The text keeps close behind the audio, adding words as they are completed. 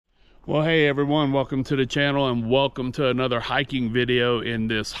Well, hey everyone, welcome to the channel and welcome to another hiking video in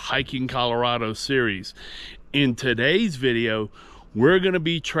this Hiking Colorado series. In today's video, we're going to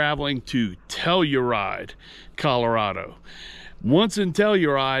be traveling to Telluride, Colorado. Once in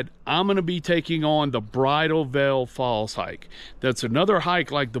Telluride, I'm going to be taking on the Bridal Veil Falls hike. That's another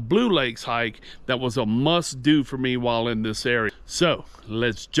hike like the Blue Lakes hike that was a must-do for me while in this area. So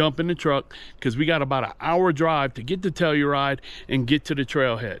let's jump in the truck because we got about an hour drive to get to Telluride and get to the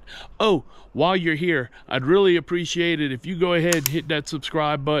trailhead. Oh, while you're here, I'd really appreciate it if you go ahead and hit that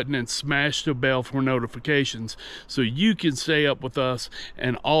subscribe button and smash the bell for notifications so you can stay up with us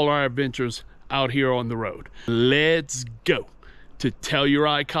and all our adventures out here on the road. Let's go to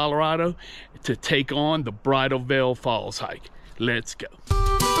Telluride, Colorado to take on the Bridal Veil Falls hike. Let's go.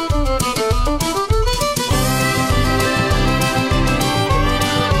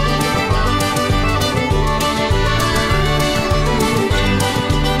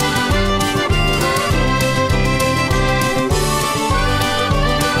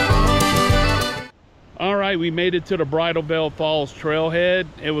 All right, we made it to the Bridal Veil Falls trailhead.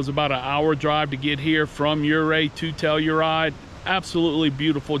 It was about an hour drive to get here from Ouray to Telluride. Absolutely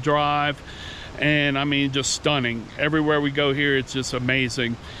beautiful drive, and I mean just stunning. Everywhere we go here, it's just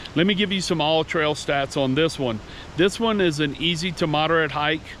amazing. Let me give you some all trail stats on this one. This one is an easy to moderate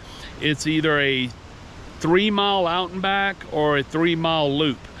hike. It's either a 3-mile out and back or a 3-mile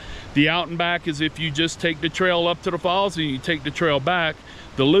loop. The out and back is if you just take the trail up to the falls and you take the trail back.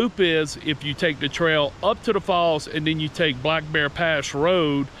 The loop is if you take the trail up to the falls and then you take Black Bear Pass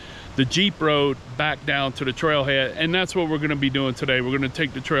Road, the Jeep road, back down to the trailhead. And that's what we're going to be doing today. We're going to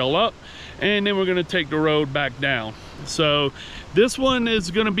take the trail up and then we're going to take the road back down. So this one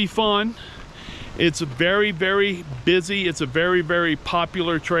is going to be fun. It's very, very busy. It's a very, very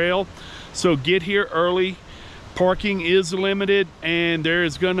popular trail. So get here early. Parking is limited and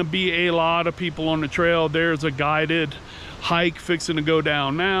there's going to be a lot of people on the trail. There's a guided hike fixing to go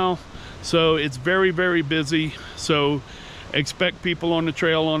down now. So it's very, very busy. So expect people on the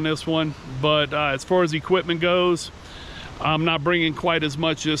trail on this one. But as far as equipment goes, I'm not bringing quite as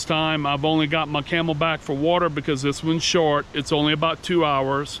much this time. I've only got my Camelback for water because this one's short. It's only about 2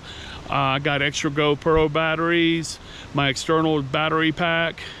 hours. I got extra GoPro batteries, my external battery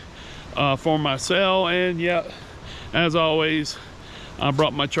pack for my cell, and yeah, as always, I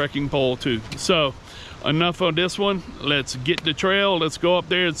brought my trekking pole too. So enough of this one. Let's get the trail. Let's go up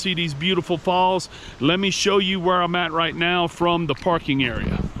there and see these beautiful falls. Let me show you where I'm at right now from the parking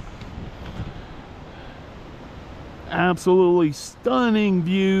area. Absolutely stunning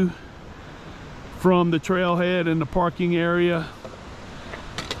view from the trailhead and the parking area.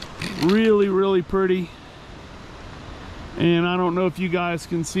 Really, really pretty. And I don't know if you guys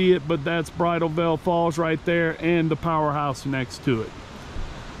can see it, but that's Bridal Veil Falls right there and the powerhouse next to it.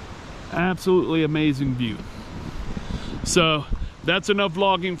 Absolutely amazing view. So that's enough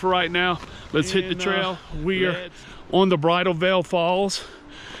vlogging for right now. Let's hit the trail. We are on the Bridal Veil Falls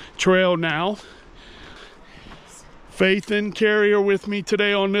trail now. Faith and Carrie are with me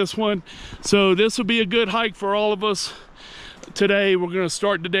today on this one. So this will be a good hike for all of us. Today we're going to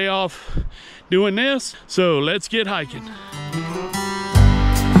start the day off doing this. So let's get hiking.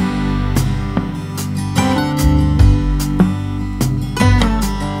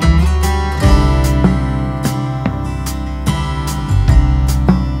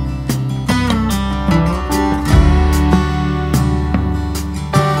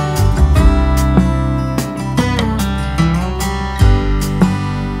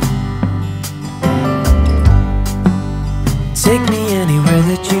 Take me anywhere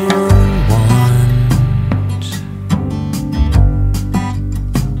that you want.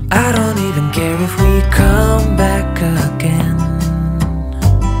 I don't even care if we come back again.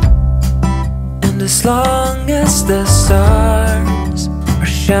 And as long as the stars are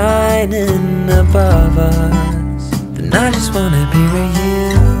shining above us, then I just wanna be where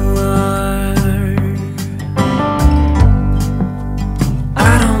you are.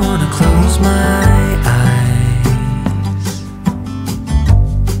 I don't wanna close my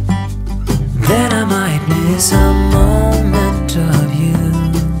then I might miss a moment of you.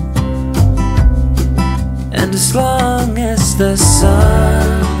 And as long as the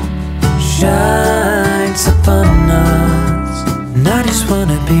sun shines upon us, and I just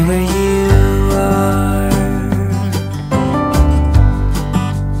wanna be where you are.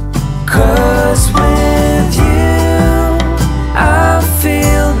 'Cause with you I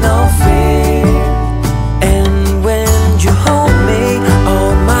feel no fear. And when you hold me,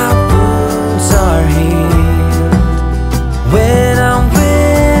 all my are healed. When I'm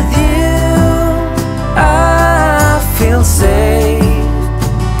with you, I feel safe.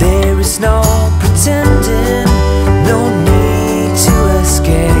 There is is no pretending, no need to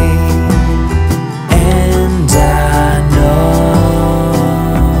escape. And I know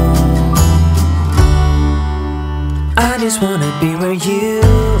I just wanna be where you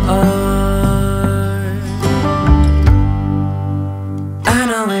are. I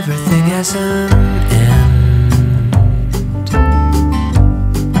know everything has an end,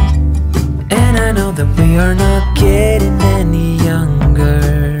 and I know that we are not getting any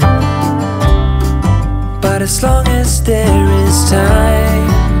younger. But as long as there is time,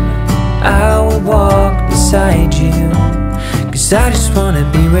 I will walk beside you, 'cause I just wanna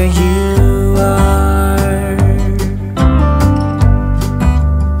be where you are.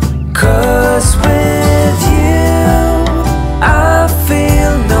 'Cause with you I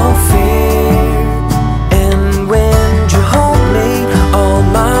feel no fear, and when you hold me all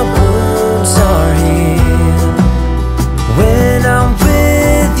my wounds are healed. When I'm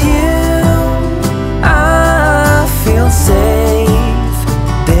with you I feel safe.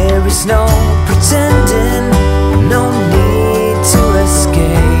 There is no pretending, no need to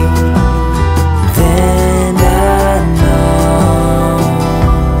escape. Then I know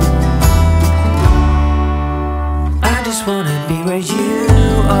I just wanna be where you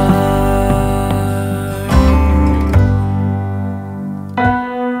are.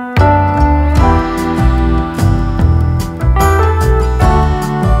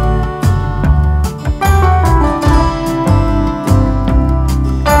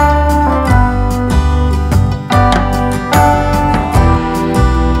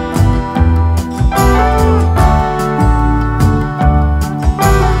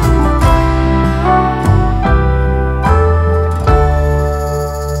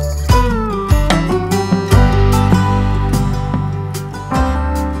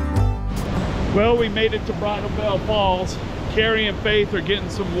 Well, we made it to Bridal Veil Falls. Carrie and Faith are getting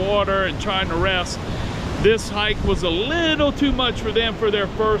some water and trying to rest. This hike was a little too much for them for their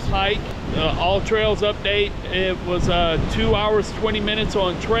first hike. All trails update, it was 2 hours 20 minutes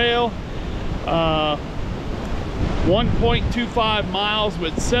on trail, 1.25 miles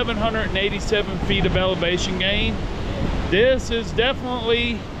with 787 feet of elevation gain. This is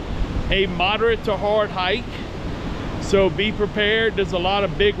definitely a moderate to hard hike, so be prepared. There's a lot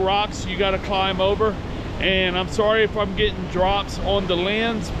of big rocks you got to climb over, and I'm sorry if I'm getting drops on the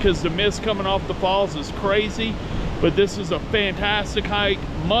lens because the mist coming off the falls is crazy. But this is a fantastic hike,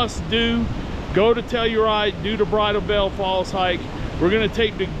 must do. Go to Telluride, do the Bridal Veil Falls hike. We're gonna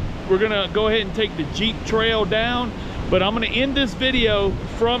go ahead and take the Jeep trail down, but I'm gonna end this video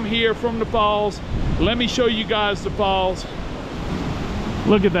from here, from the falls. Let me show you guys the falls.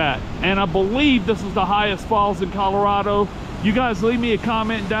 Look at that. And I believe this is the highest falls in Colorado. You guys leave me a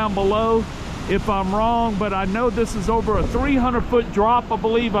comment down below if I'm wrong, but I know this is over a 300-foot drop, I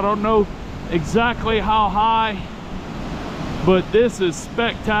believe. I don't know exactly how high, but this is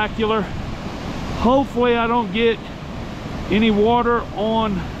spectacular. Hopefully I don't get any water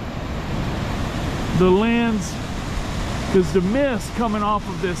on the lens, because the mist coming off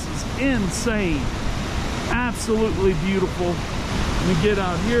of this is insane. Absolutely beautiful. Let me get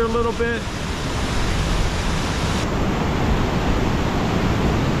out here a little bit.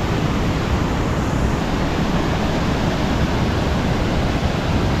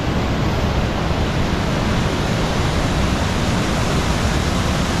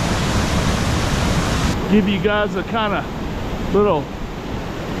 Give you guys a kind of little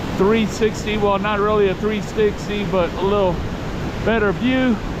 360, well, not really a 360, but a little better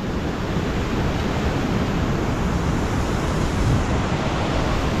view.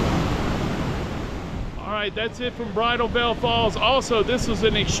 All right, that's it from Bridal Veil Falls. Also, this is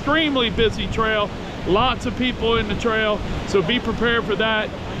an extremely busy trail, lots of people in the trail, so be prepared for that.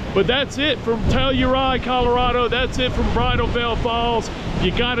 But that's it from Telluride, Colorado. That's it from Bridal Veil Falls.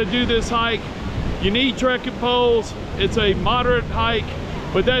 You got to do this hike. You need trekking poles. It's a moderate hike,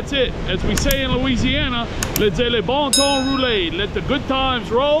 but that's it. As we say in Louisiana, laissez le bon temps rouler. Let the good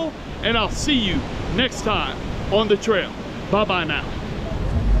times roll, and I'll see you next time on the trail. Bye-bye now.